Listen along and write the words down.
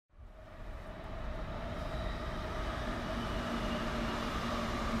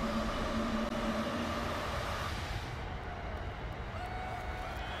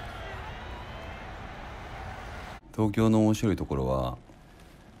東京の面白いところは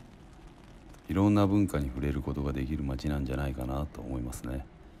いろんな文化に触れることができる街なんじゃないかなと思いますね。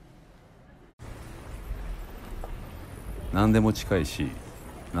何でも近いし、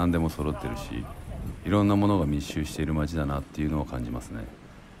何でも揃ってるし、いろんなものが密集している街だなっていうのを感じますね。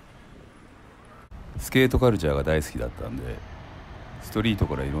スケートカルチャーが大好きだったんで、ストリート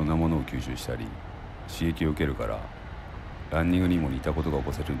からいろんなものを吸収したり刺激を受けるから、ランニングにも似たことが起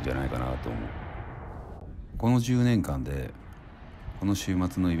こせるんじゃないかなと思う。この10年間でこの週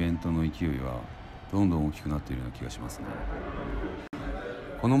末のイベントの勢いはどんどん大きくなっているような気がしますね。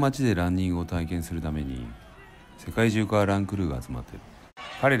この街でランニングを体験するために世界中からランクルーが集まってる。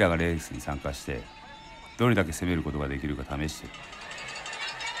彼らがレースに参加してどれだけ攻めることができるか試してる。